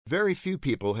Very few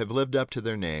people have lived up to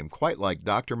their name quite like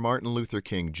Dr. Martin Luther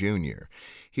King Jr.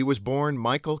 He was born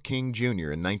Michael King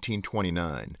Jr. in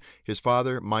 1929. His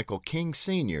father, Michael King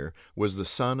Sr., was the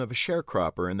son of a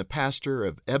sharecropper and the pastor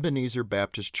of Ebenezer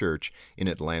Baptist Church in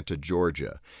Atlanta,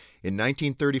 Georgia. In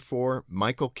 1934,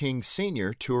 Michael King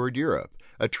Sr. toured Europe,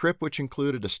 a trip which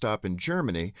included a stop in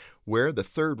Germany, where the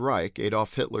Third Reich,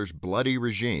 Adolf Hitler's bloody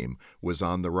regime, was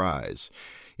on the rise.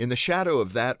 In the shadow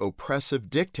of that oppressive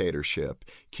dictatorship,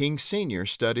 King Sr.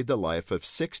 studied the life of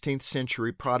 16th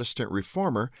century Protestant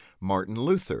reformer Martin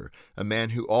Luther, a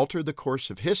man who altered the course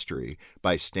of history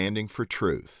by standing for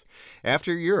truth.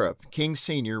 After Europe, King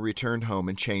Sr. returned home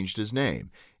and changed his name,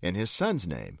 and his son's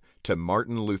name, to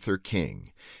Martin Luther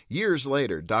King. Years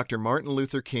later, Dr. Martin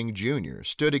Luther King Jr.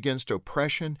 stood against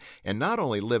oppression and not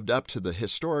only lived up to the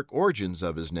historic origins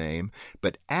of his name,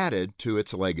 but added to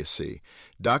its legacy.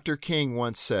 Dr. King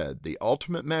once said, "The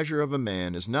ultimate measure of a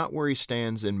man is not where he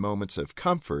stands in moments of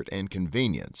comfort and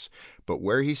convenience, but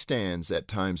where he stands at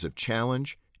times of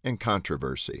challenge and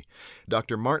controversy."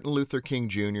 Dr. Martin Luther King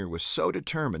Jr. was so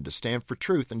determined to stand for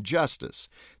truth and justice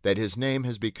that his name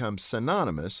has become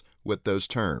synonymous with those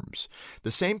terms. The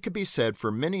same could be said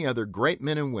for many other great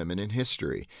men and women in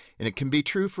history, and it can be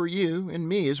true for you and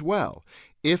me as well,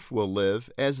 if we'll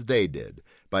live as they did,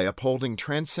 by upholding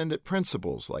transcendent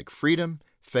principles like freedom,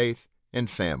 faith, and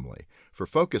family. For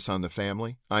Focus on the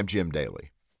Family, I'm Jim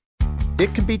Daly.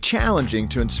 It can be challenging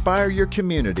to inspire your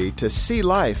community to see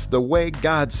life the way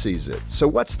God sees it. So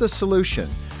what's the solution?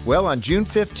 Well, on June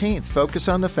 15th, Focus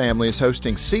on the Family is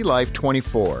hosting See Life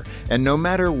 24. And no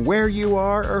matter where you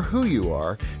are or who you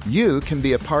are, you can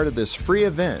be a part of this free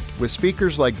event with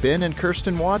speakers like Ben and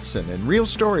Kirsten Watson and real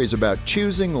stories about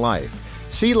choosing life.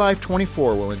 See Life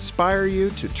 24 will inspire you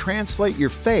to translate your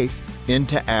faith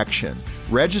into action.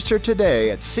 Register today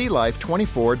at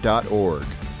seelife24.org.